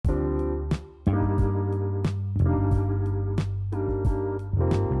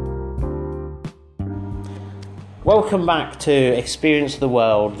Welcome back to Experience the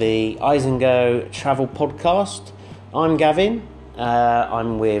World, the Eisengo travel podcast. I'm Gavin,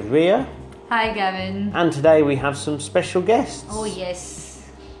 I'm with Ria. Hi Gavin. And today we have some special guests. Oh yes.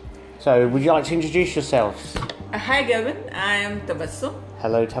 So would you like to introduce yourselves? Hi Gavin, I am Tabassum.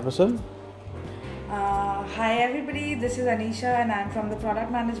 Hello Tabassum. Hi everybody, this is Anisha and I'm from the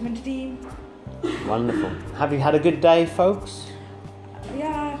product management team. Wonderful. Have you had a good day, folks?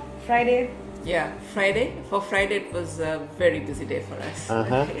 Yeah, Friday. Yeah, Friday. For Friday it was a very busy day for us.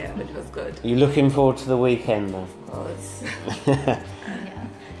 Yeah, it was good. Are you looking forward to the weekend though? Of course. Yeah.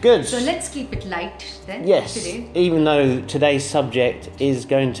 Good. So let's keep it light then. Yes, Today. even though today's subject is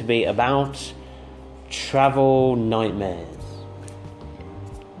going to be about travel nightmares.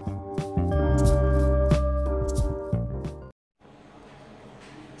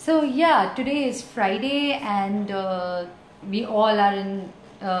 So yeah, today is Friday and we all are in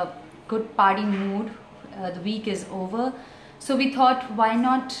a good party mood. The week is over. So we thought why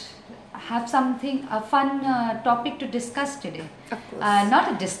not have a fun topic to discuss today. Of course.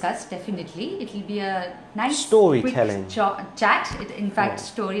 Not a discuss, definitely. It will be a nice Storytelling. quick chat. In fact,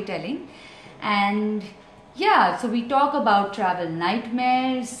 storytelling. And yeah, so we talk about travel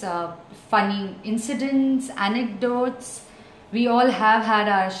nightmares, funny incidents, anecdotes. We all have had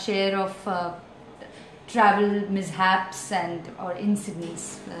our share of travel mishaps or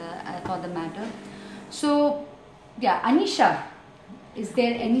incidents for the matter. So, yeah, Anisha, is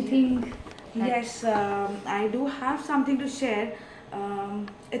there anything? Yes, I do have something to share.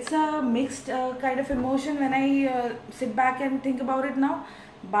 It's a mixed kind of emotion when I sit back and think about it now.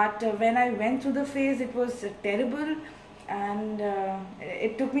 But when I went through the phase, it was terrible, and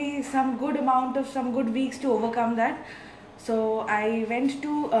it took me some good weeks to overcome that. So I went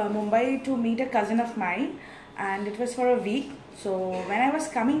to Mumbai to meet a cousin of mine, and it was for a week. So when I was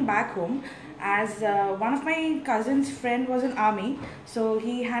coming back home, as one of my cousin's friend was in army, so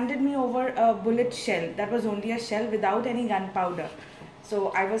he handed me over a bullet shell. That was only a shell without any gunpowder. So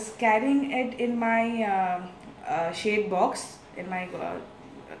I was carrying it in my shade box, in my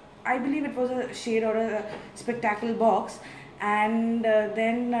I believe it was a shade or a spectacle box. And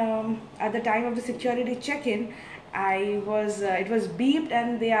then at the time of the security check-in, it was beeped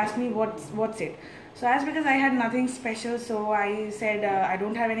and they asked me what's it. So as because I had nothing special, so I said I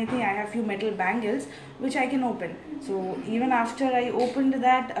don't have anything. I have few metal bangles which I can open. So even after I opened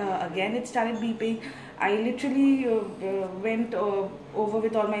that, again it started beeping. I literally went over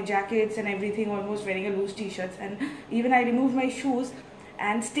with all my jackets and everything, almost wearing a loose t-shirts, and even I removed my shoes,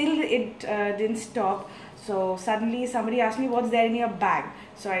 and still it didn't stop. So suddenly somebody asked me, what's there in your bag?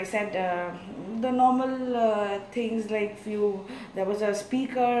 So I said the normal things like there was a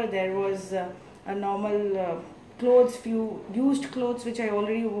speaker, there was a normal few used clothes which I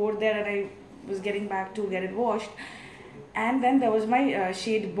already wore there and I was getting back to get it washed. And then there was my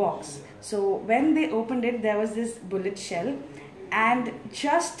shade box. So when they opened it, there was this bullet shell. And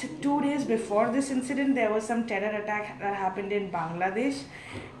just 2 days before this incident, there was some terror attack that happened in Bangladesh.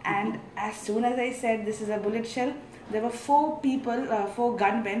 And as soon as I said this is a bullet shell, there were 4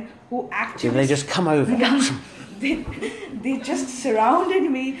 gunmen who actually... Did they just come over? They just surrounded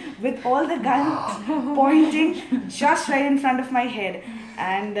me with all the guns pointing just right in front of my head.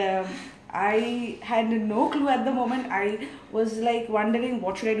 And I had no clue at the moment. I was like wondering,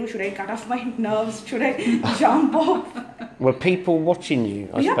 what should I do? Should I cut off my nerves? Should I jump off? Were people watching you,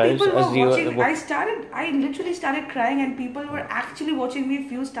 I suppose? People were watching. I literally started crying and people were actually watching me.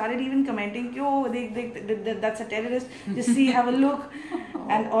 Few started even commenting, "Yo, that's a terrorist. Just see, have a look,"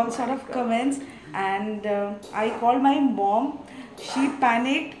 and all sort of comments. And I called my mom. She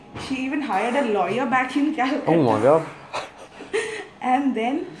panicked. She even hired a lawyer back in Calcutta. Oh my God. And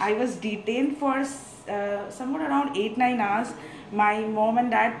then I was detained for somewhat around 8-9 hours. My mom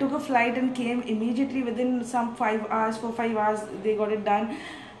and dad took a flight and came immediately within some 5 hours. For 5 hours, they got it done.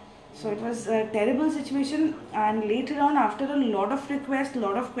 So it was a terrible situation. And later on, after a lot of requests, a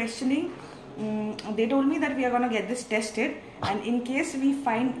lot of questioning, they told me that we are going to get this tested. And in case we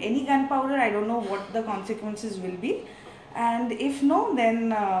find any gunpowder, I don't know what the consequences will be. And if no,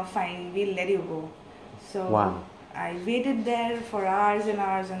 then fine, we'll let you go. So wow. I waited there for hours and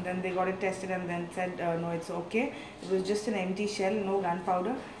hours, and then they got it tested and then said, no, it's okay. It was just an empty shell, no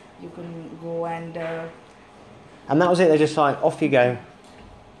gunpowder. You can go and... And that was it? They're just like, off you go?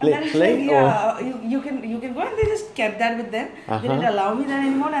 Literally? Yeah, you can go, and they just kept that with them. They didn't allow me that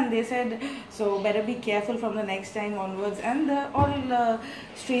anymore, and they said, so better be careful from the next time onwards. And all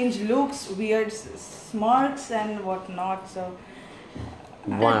strange looks, weird smarts and whatnot. So...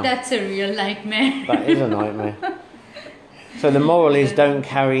 Wow. That's a real nightmare. That is a nightmare. So the moral is don't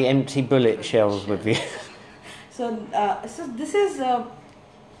carry empty bullet shells with you. So So this is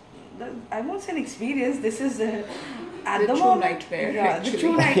I won't say an experience. This is at The the true moment, nightmare, yeah, the actually.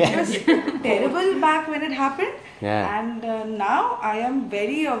 true nightmare. It was terrible back when it happened. Yeah. And now I am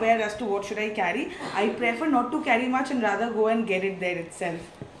very aware as to what should I carry. I prefer not to carry much and rather go and get it there itself.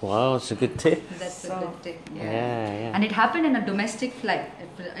 Wow, it's a good tip. That's a So, good tip. Yeah. And it happened in a domestic flight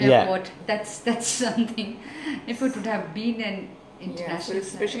Yeah. airport. That's something. If it would have been an Yeah, so international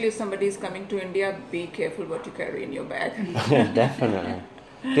especially if somebody is coming to India, be careful what you carry in your bag. Definitely.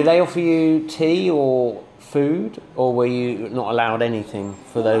 Did they offer you tea or food, or were you not allowed anything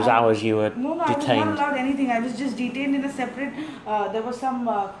for those hours you were No, I was detained? not allowed anything. I was just detained in a separate. There was some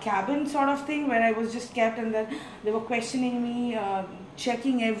cabin sort of thing where I was just kept, and then they were questioning me,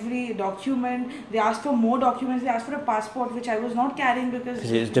 checking every document. They asked for more documents. They asked for a passport, which I was not carrying because.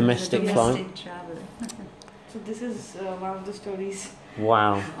 Because it was domestic flight. domestic travel. So this is one of the stories.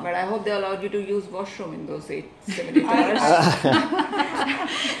 Wow. But I hope they allowed you to use washroom in those 8-7 hours.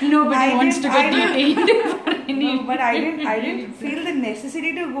 Nobody wants to get detained. No, but I didn't feel the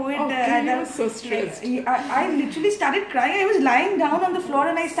necessity to go in. Okay, you were so stressed. I literally started crying. I was lying down on the floor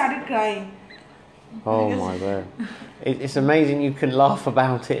and I started crying. Oh my word. It's amazing you can laugh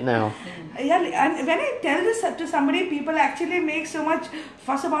about it now. Yeah, and when I tell this to somebody, people actually make so much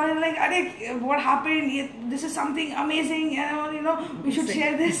fuss about it. Like, "Arey, what happened? This is something amazing. We should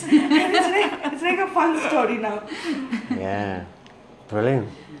share this." And it's like a fun story now. Yeah. Brilliant.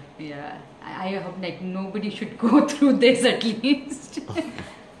 Yeah, I hope like nobody should go through this at least.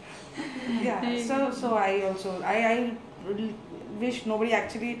 Yeah. So I also I really wish nobody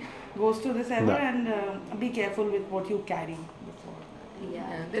actually goes through this ever, No. and be careful with what you carry.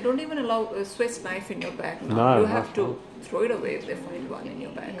 Yeah, they don't even allow a Swiss knife in your bag now. No, You have not to throw it away if they find one in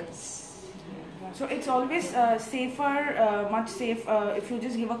your bag. So it's always safer, much safe if you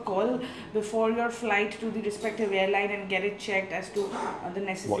just give a call before your flight to the respective airline and get it checked as to the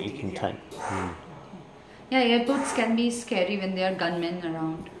necessities. What you can yeah. take. Yeah, airports can be scary when there are gunmen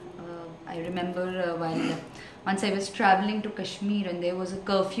around. I remember once I was traveling to Kashmir and there was a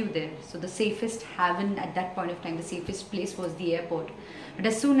curfew there. So the safest haven at that point of time, the safest place was the airport. But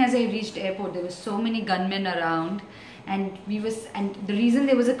as soon as I reached airport, there were so many gunmen around, and the reason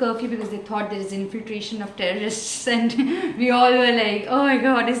there was a curfew because they thought there is infiltration of terrorists, and we all were like, oh my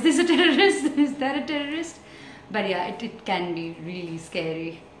god, is this a terrorist? Is that a terrorist? But yeah, it can be really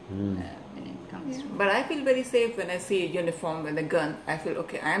scary when it comes to. But I feel very safe when I see a uniform with a gun. I feel,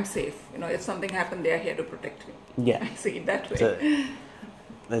 okay, I am safe. If something happened, they are here to protect me. Yeah. I see it that way. So,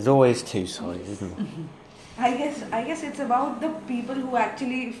 there's always two sides, isn't there? I guess it's about the people who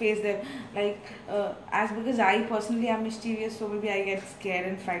actually face them. Like, because I personally am mischievous, so maybe I get scared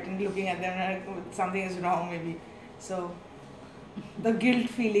and frightened looking at them and something is wrong maybe. So, the guilt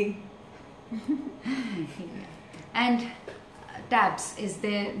feeling. And Tabs, is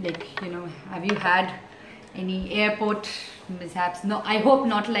there have you had any airport mishaps? No, I hope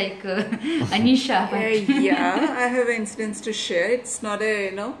not like Anisha. But Yeah, I have incidents to share. It's not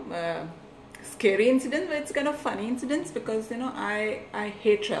a scary incident, but it's kind of funny incidents because I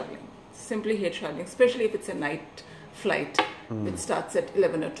hate traveling. Simply hate traveling, especially if it's a night flight which starts at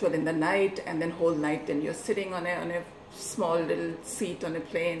 11 or 12 in the night, and then whole night then you're sitting on a small little seat on a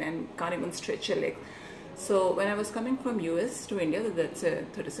plane and can't even stretch your leg. So when I was coming from US to India, that's a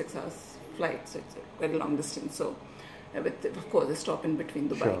 36 hours flight, so it's a very long distance. So with, of course, a stop in between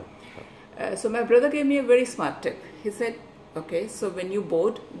Dubai. Sure. So my brother gave me a very smart tip. He said, okay, so when you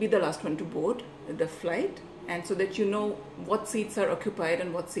board, be the last one to board the flight, and so that you know what seats are occupied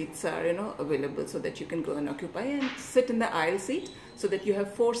and what seats are available, so that you can go and occupy and sit in the aisle seat, so that you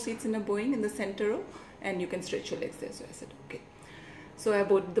have 4 seats in a Boeing in the center row, and you can stretch your legs there. So I said, okay. So I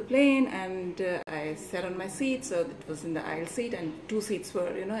boarded the plane and I sat on my seat, so it was in the aisle seat, and 2 seats were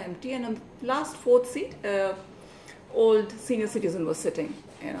empty, and on the last 4th seat, old senior citizen was sitting.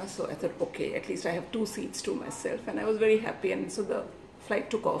 So I thought, okay, at least I have 2 seats to myself, and I was very happy. And so the flight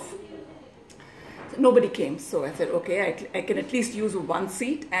took off. So nobody came, so I said, okay, I can at least use 1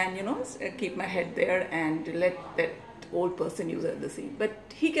 seat and keep my head there and let that old person use the other seat. But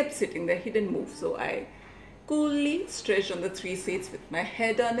he kept sitting there; he didn't move. So I coolly stretched on the 3 seats with my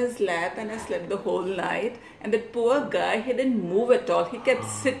head on his lap, and I slept the whole night. And that poor guy, he didn't move at all. He kept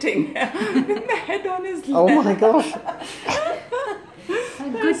sitting with my head on his lap. Oh my gosh. a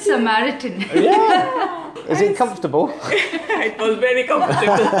good Samaritan. Yeah. Is it comfortable? It was very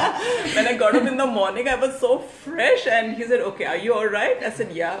comfortable. When I got up in the morning, I was so fresh, and he said, okay, are you all right? I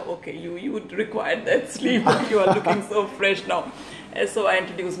said, yeah, okay, you would require that sleep, but you are looking so fresh now. And so I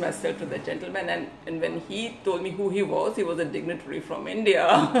introduced myself to the gentleman, and when he told me who he was a dignitary from India.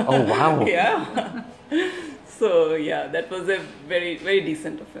 Oh, wow. Yeah. So yeah, that was a very, very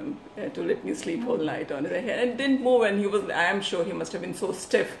decent of him to let me sleep whole night on his head and didn't move. And he was, I am sure he must have been so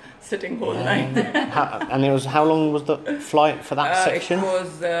stiff sitting whole night. And it was, how long was the flight for that section? It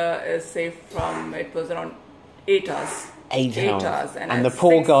was it was around 8 hours. 8 hours. And the at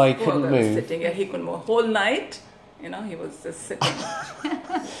poor 6, guy poor couldn't guy was move. Sitting, he couldn't move. Whole night, he was just sitting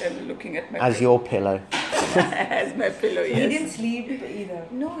and looking at my As pillow. your pillow. As my pillow, yes. He didn't sleep either.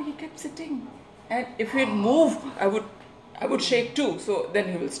 No, he kept sitting. And if he'd move, I would shake too. So then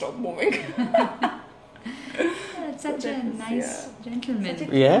he will stop moving. That's such a nice gentleman.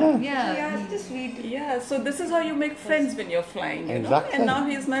 Yeah. Yeah. Such a sweet. Yeah, so this is how you make friends when you're flying, Exactly. And now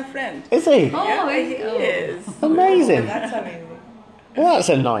he's my friend. Is he? Oh, Yeah, is he he? Oh. is. Amazing. That's amazing. Well, that's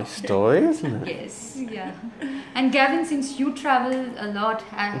a nice story, isn't it? Yes, yeah. And Gavin, since you travel a lot,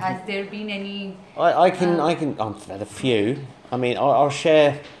 has there been any? I've had a few. I mean, I'll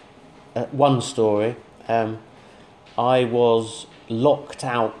share one story. I was locked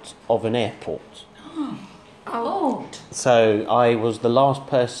out of an airport. Oh, So I was the last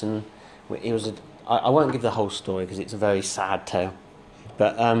person. It was. I won't give the whole story because it's a very sad tale.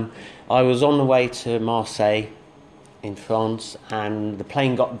 But I was on the way to Marseille in France, and the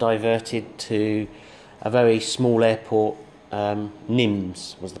plane got diverted to a very small airport.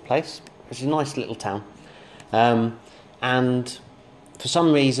 Nîmes was the place, which is a nice little town. And for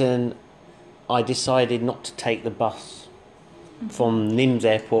some reason, I decided not to take the bus from Nîmes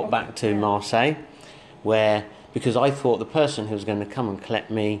airport back to Marseille, because I thought the person who was going to come and collect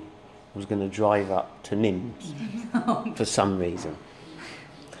me was going to drive up to Nîmes for some reason.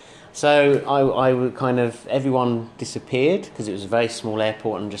 So I would kind of, everyone disappeared because it was a very small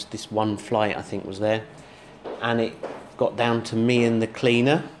airport and just this one flight I think was there, and it got down to me and the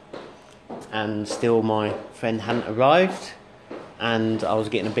cleaner, and still my friend hadn't arrived, and I was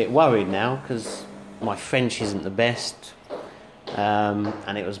getting a bit worried now because my French isn't the best,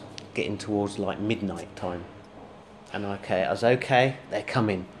 and it was getting towards like midnight time, and I was okay, they're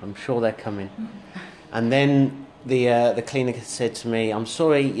coming, I'm sure they're coming. And then the cleaner said to me, I'm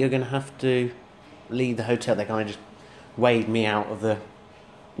sorry, you're going to have to leave the hotel. They kind of just waved me out of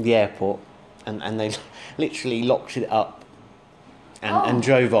the airport, and they literally locked it up and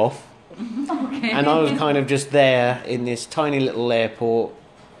drove off. okay. And I was kind of just there in this tiny little airport.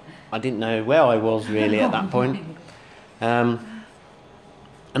 I didn't know where I was really at that point.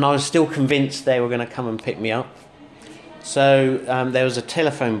 And I was still convinced they were going to come and pick me up. So there was a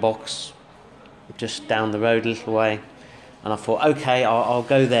telephone box just down the road a little way, and I thought, okay, I'll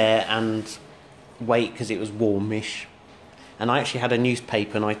go there and wait because it was warmish. And I actually had a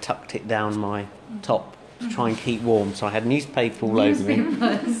newspaper and I tucked it down my top to try and keep warm. So I had newspaper all over me.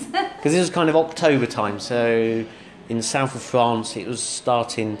 Because this was kind of October time, so in the south of France it was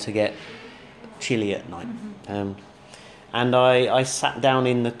starting to get chilly at night. And I sat down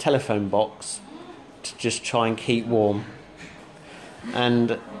in the telephone box to just try and keep warm.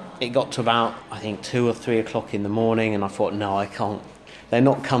 And it got to about, I think, 2 or 3 o'clock in the morning, and I thought, no, I can't. They're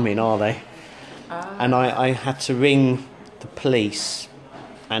not coming, are they? And I had to ring the police,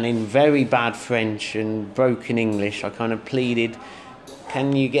 and in very bad French and broken English, I kind of pleaded,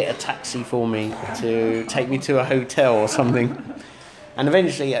 can you get a taxi for me to take me to a hotel or something? And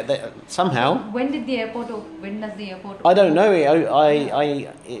eventually, somehow... When does the airport open? I don't know.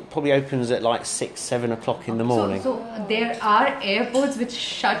 It probably opens at like 6, 7 o'clock in the morning. So there are airports which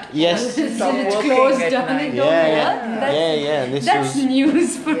shut. Yes. Stop It's working closed at down. night. They don't Yeah. work. This That's was,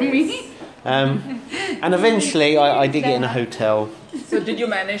 news for me. and eventually, I did get in a hotel. So did you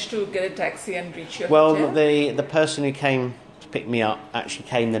manage to get a taxi and reach your Well, hotel? the person who came to pick me up actually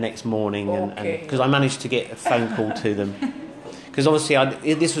came the next morning, and Okay. because I managed to get a phone call to them. Because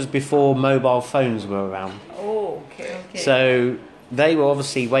obviously, this was before mobile phones were around. Oh, okay. So they were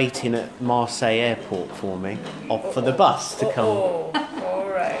obviously waiting at Marseille airport for me, for the bus to come. Oh, all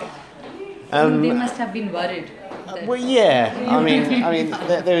right. They must have been worried. Well, yeah. I mean,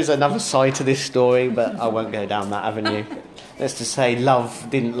 there is another side to this story, but I won't go down that avenue. Let's just say love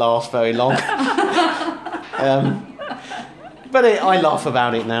didn't last very long. But I laugh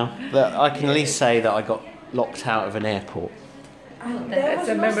about it now. But I can at least say that I got locked out of an airport. There was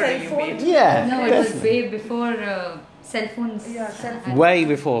a no memory cell you phone. made. Yeah. No, it was way before cell phones. Yeah, cell phone. Way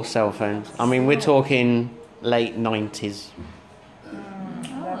before cell phones. I mean, we're talking late 90s.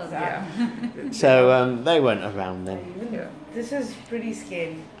 Yeah. So they weren't around then. Yeah. This is pretty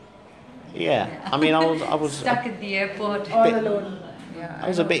scary. Yeah. I mean, I was Stuck at the airport. All Bit- alone. Yeah. I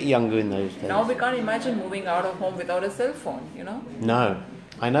was a bit younger in those days. Now we can't imagine moving out of home without a cell phone, No,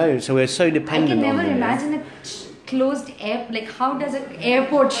 I know. So we're so I dependent can on never them. imagine a closed air? Like, how does an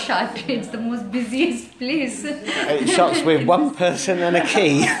airport shut? It's the most busiest place. It shuts with one person and a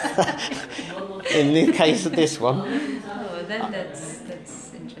key. In the case of this one. Oh,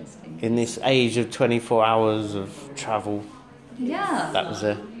 that's interesting. In this age of 24 hours of travel, Yeah. that was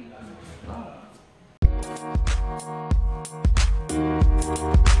a...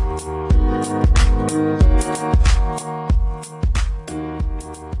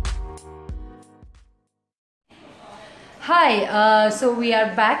 Hi, so we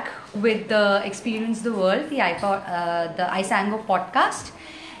are back with the Experience the World, the Isango podcast.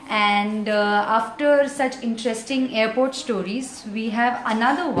 And after such interesting airport stories, we have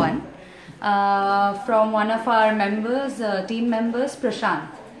another one from one of our members, team members, Prashant.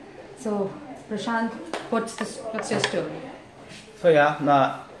 So, Prashant, what's your story? So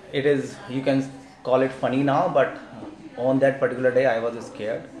yeah, it is, you can call it funny now, but on that particular day I was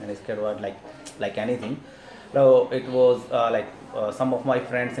scared, and scared was like anything. So it was some of my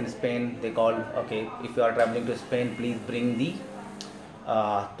friends in Spain, they called, okay, if you are traveling to Spain, please bring the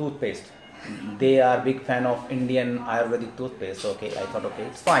toothpaste. They are big fan of Indian Ayurvedic toothpaste. Okay, I thought, okay,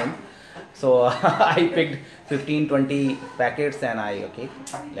 it's fine. So I picked 15-20 packets and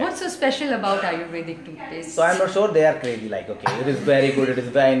What's so special about Ayurvedic toothpaste? So I'm not sure, they are crazy, like, okay, it is very good, it is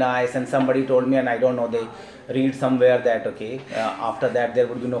very nice, and somebody told me, and I don't know, they read somewhere that, okay, after that there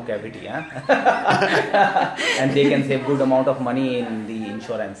would be no cavity, huh? And they can save good amount of money in the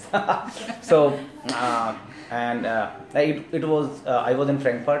insurance. So it was I was in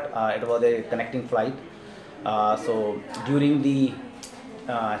Frankfurt. It was a connecting flight. So during the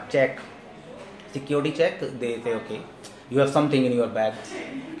security check, they say, okay, you have something in your bag,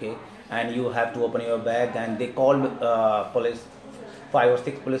 okay, and you have to open your bag, and they called police, 5 or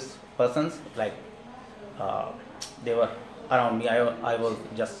 6 police persons, like they were around me. I was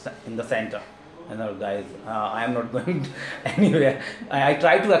just in the center, and guys, I am not going anywhere. I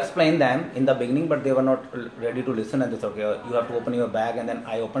tried to explain them in the beginning, but they were not ready to listen, and they said, okay, you have to open your bag. And then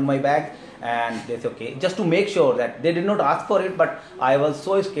I opened my bag, and they said, okay, just to make sure that they did not ask for it, but I was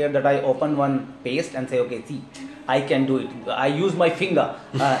so scared that I opened one paste and say, okay, see, I can do it. I use my finger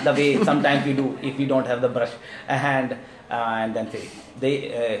the way sometimes we do if we don't have the brush, and then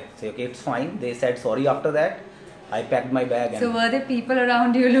they say, okay, it's fine. They said sorry after that. I packed my bag. So were there people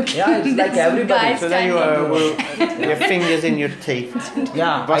around you looking? Yeah, it's like everybody. So then you were your fingers in your teeth.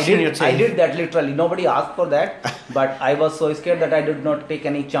 Yeah, brushing your teeth. I did that literally. Nobody asked for that, but I was so scared that I did not take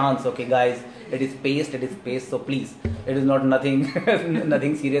any chance. Okay, guys, it is paste. So please, it is not nothing,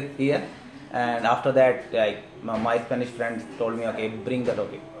 nothing serious here. And after that, like my Spanish friends told me, okay, bring that.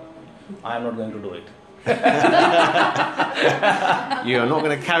 Okay, I am not going to do it. You are not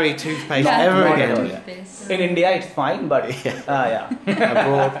going to carry toothpaste Not ever not again. at all, yeah. In India, it's fine, but yeah.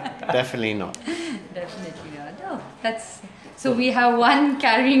 Abroad, definitely not. Definitely not. Oh, that's so we have one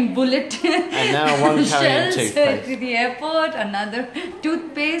carrying bullet And now one carrying shells toothpaste. to the airport, another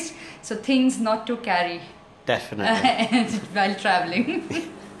toothpaste. So things not to carry Definitely. while traveling.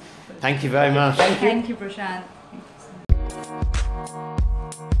 Thank you very much. Thank you, Prashant.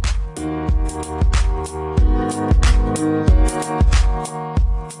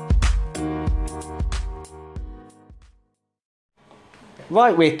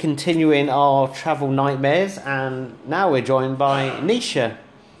 Right, we're continuing our travel nightmares, and now we're joined by Nisha,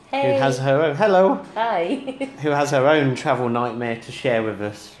 who has her own, Hi. who has her own travel nightmare to share with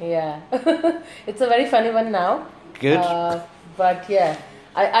us. Yeah. It's a very funny one now. Good. But yeah,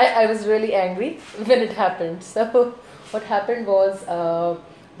 I was really angry when it happened. So what happened was,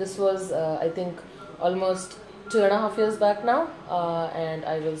 this was, I think, almost 2.5 years back now. And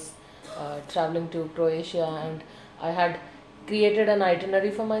I was traveling to Croatia, and I had created an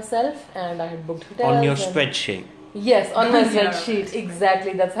itinerary for myself, and I had booked hotels. On your and- spreadsheet. Yes, on my spreadsheet.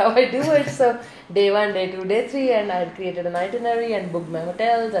 Exactly, that's how I do it. So day 1, day 2, day 3, and I had created an itinerary and booked my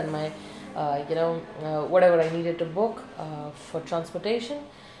hotels and my, whatever I needed to book for transportation.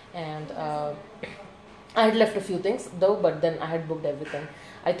 And I had left a few things though, but then I had booked everything.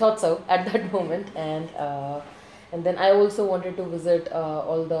 I thought so at that moment, and then I also wanted to visit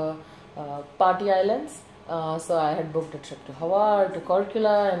all the party islands. So I had booked a trip to Hvar, to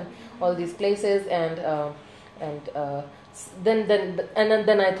Korčula, and all these places, and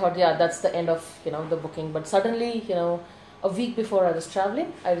then I thought, yeah, that's the end of the booking. But suddenly, a week before I was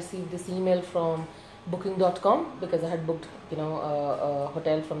traveling, I received this email from Booking.com, because I had booked a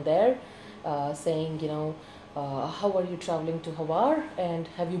hotel from there, saying how are you traveling to Hvar, and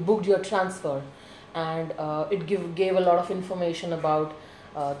have you booked your transfer? And it gave a lot of information about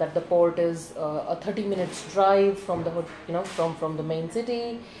that the port is a 30 minutes drive from the from the main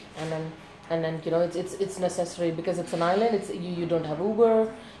city, and then and then it's necessary because it's an island. It's you don't have Uber,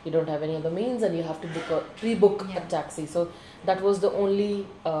 you don't have any other means, and you have to pre-book a taxi. So that was the only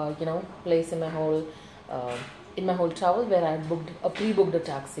place in my whole travel where I had pre-booked a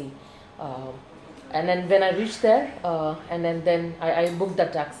taxi. And then when I reached there, and then I booked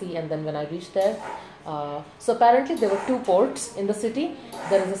that taxi, and then when I reached there, so apparently there were two ports in the city.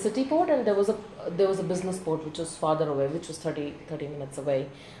 There is a city port, and there was a business port which was farther away, which was 30 minutes away.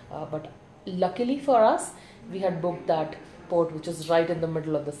 But luckily for us, we had booked that port which was right in the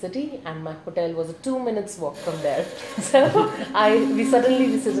middle of the city, and my hotel was a 2 minutes walk from there. So we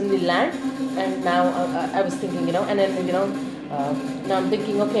suddenly land, and now I was thinking, and then now I'm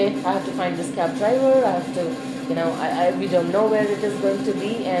thinking, okay, I have to find this cab driver. I have to, we don't know where it is going to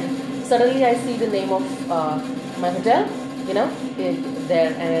be, and suddenly I see the name of my hotel,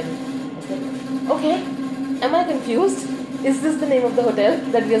 there, and I was like, okay, am I confused? Is this the name of the hotel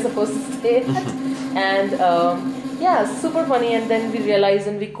that we are supposed to stay at? And super funny. And then we realized,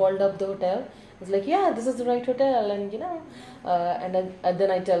 and we called up the hotel. I was like, yeah, this is the right hotel, and and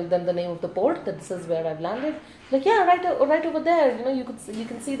then I tell them the name of the port, that this is where I've landed. Like, yeah, right over there. You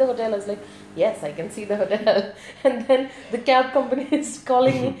can see the hotel. I was like, yes, I can see the hotel. And then the cab company is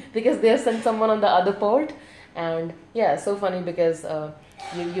calling me because they have sent someone on the other port. And yeah, so funny because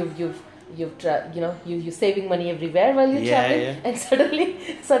you're saving money everywhere while you're traveling, and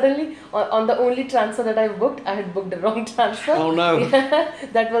suddenly on the only transfer that I booked, I had booked the wrong transfer. Oh no!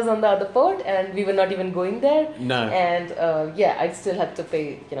 That was on the other port, and we were not even going there. No. And I still had to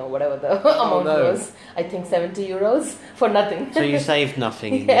pay whatever the amount was. I think 70 euros for nothing. So you saved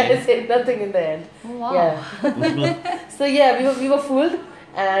nothing. In I saved nothing in the end. Wow. Yeah. So yeah, we were fooled.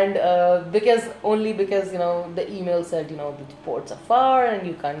 And because the email said the ports are far and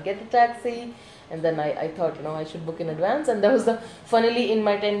you can't get a taxi, and then I thought I should book in advance, and that was funnily in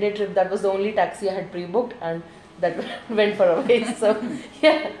my 10-day trip, that was the only taxi I had pre-booked, and that went for a waste. So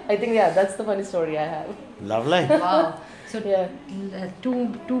yeah, I think that's the funny story I have. Lovely. Wow. So yeah,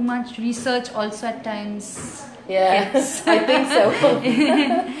 too much research also at times. Yeah, I think so.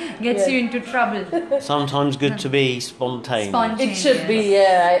 Gets you into trouble. Sometimes good to be spontaneous. It should be,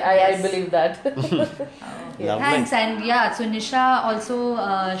 I believe that. Lovely. Thanks. And so Nisha also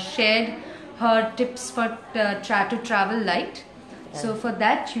shared her tips for to travel light. So for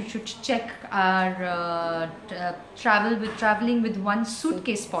that, you should check our traveling with one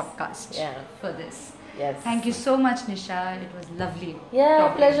suitcase podcast for this. Yes. Thank you so much, Nisha. It was lovely. Yeah,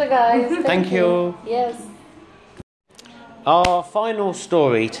 talking. Pleasure, guys. Thank you. Yes. Our final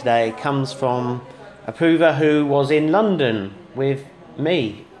story today comes from Apurva, who was in London with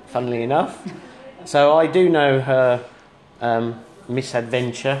me, funnily enough. So I do know her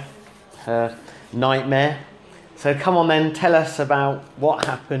misadventure, her nightmare. So come on then, tell us about what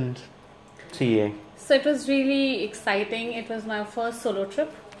happened to you. So it was really exciting. It was my first solo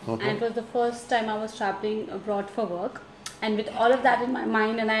trip, and it was the first time I was traveling abroad for work. And with all of that in my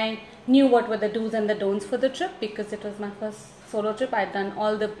mind, and I knew what were the do's and the don'ts for the trip, because it was my first solo trip. I'd read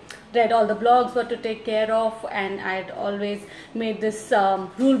all the blogs, what to take care of, and I'd always made this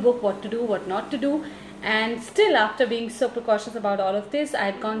rule book, what to do, what not to do. And still, after being so precautious about all of this,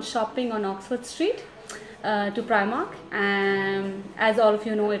 I'd gone shopping on Oxford Street to Primark, and as all of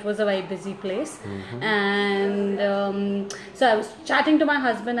you know, it was a very busy place. And so I was chatting to my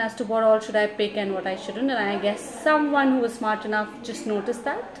husband as to what all should I pick and what I shouldn't, and I guess someone who was smart enough just noticed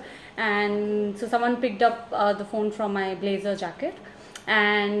that, and so someone picked up the phone from my blazer jacket,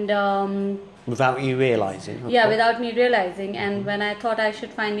 and Without you realising? Without me realising. And when I thought I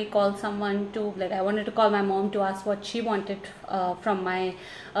should finally call someone I wanted to call my mom to ask what she wanted from my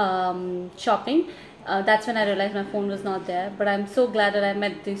shopping. That's when I realized my phone was not there. But I'm so glad that I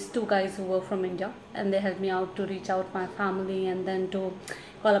met these two guys who were from India, and they helped me out to reach out to my family and then to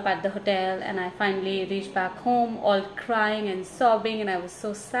call up at the hotel. And I finally reached back home, all crying and sobbing, and I was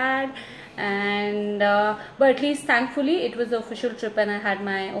so sad. And but at least thankfully it was the official trip, and I had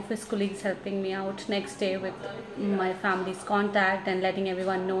my office colleagues helping me out next day with my family's contact and letting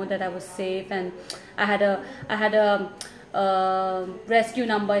everyone know that I was safe. And I had a rescue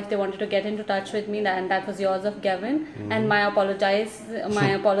number if they wanted to get into touch with me, and that was yours of Gavin. And my apologies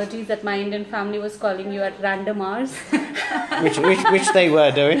that my Indian family was calling you at random hours. which they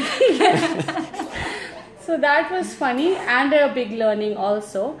were doing. So that was funny and a big learning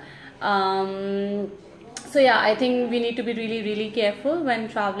also. I think we need to be really, really careful when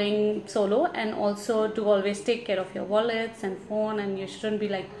traveling solo, and also to always take care of your wallets and phone, and you shouldn't be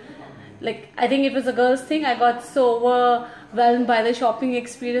like I think it was a girl's thing. I got so overwhelmed by the shopping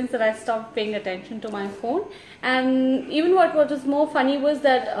experience that I stopped paying attention to my phone. And even what was more funny was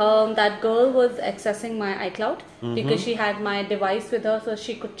that that girl was accessing my iCloud because she had my device with her, so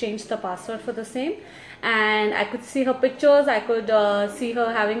she could change the password for the same. And I could see her pictures, I could see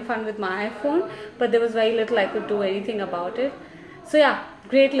her having fun with my iPhone, but there was very little I could do anything about it. So yeah,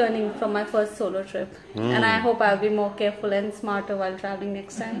 great learning from my first solo trip. And I hope I'll be more careful and smarter while traveling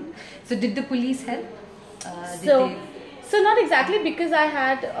next time. So did the police help? So not exactly, because I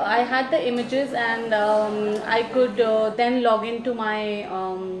had the images, and I could then log into my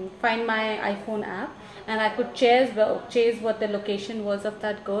find my iPhone app, and I could chase what the location was of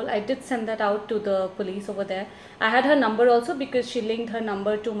that girl. I did send that out to the police over there. I had her number also because she linked her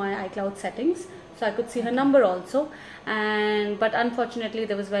number to my iCloud settings, so I could see her number also. But unfortunately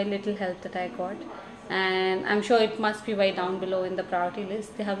there was very little help that I got, and I'm sure it must be way down below in the priority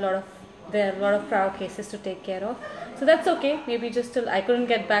list. There are a lot of prior cases to take care of, so that's okay. Maybe just till I couldn't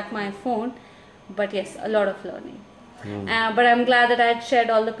get back my phone, but yes, a lot of learning. But I'm glad that I had shared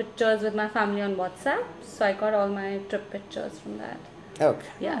all the pictures with my family on WhatsApp, so I got all my trip pictures from that. Okay.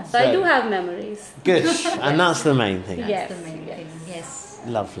 Yeah, so I do have memories. Good, and that's the main thing. Yes, That's the main thing. Yes.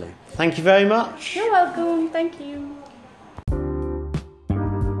 Lovely. Thank you very much. You're welcome. Thank you.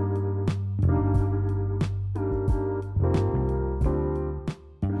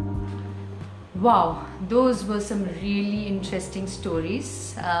 Wow, those were some really interesting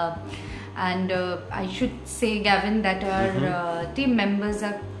stories. And I should say, Gavin, that our team members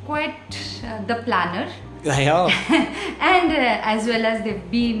are quite the planner. They are. And as well as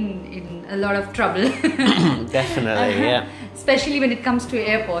they've been in a lot of trouble. Definitely, yeah. Especially when it comes to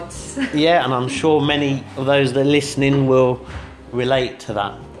airports. Yeah, and I'm sure many of those that are listening will relate to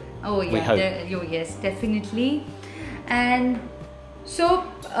that. Oh yeah, We hope. Yes, definitely. And so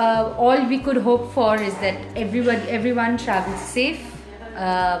all we could hope for is that everyone travels safe,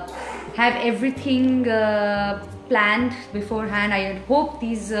 have everything planned beforehand. I hope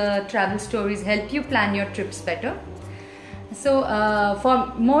these travel stories help you plan your trips better. So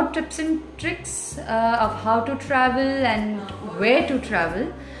for more tips and tricks of how to travel and where to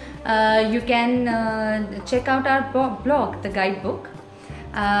travel, you can check out our blog, the guidebook.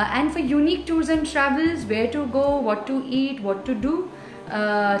 And for unique tours and travels, where to go, what to eat, what to do,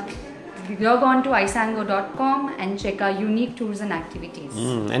 log on to isango.com and check our unique tours and activities.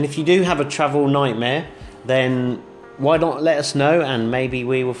 And if you do have a travel nightmare, then why not let us know, and maybe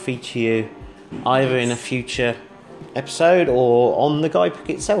we will feature you either in a future episode or on the guidebook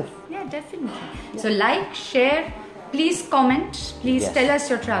itself. Yeah, definitely. So like, share, please comment, please Yes. tell us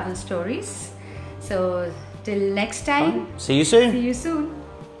your travel stories. So till next time, See you soon. see you soon.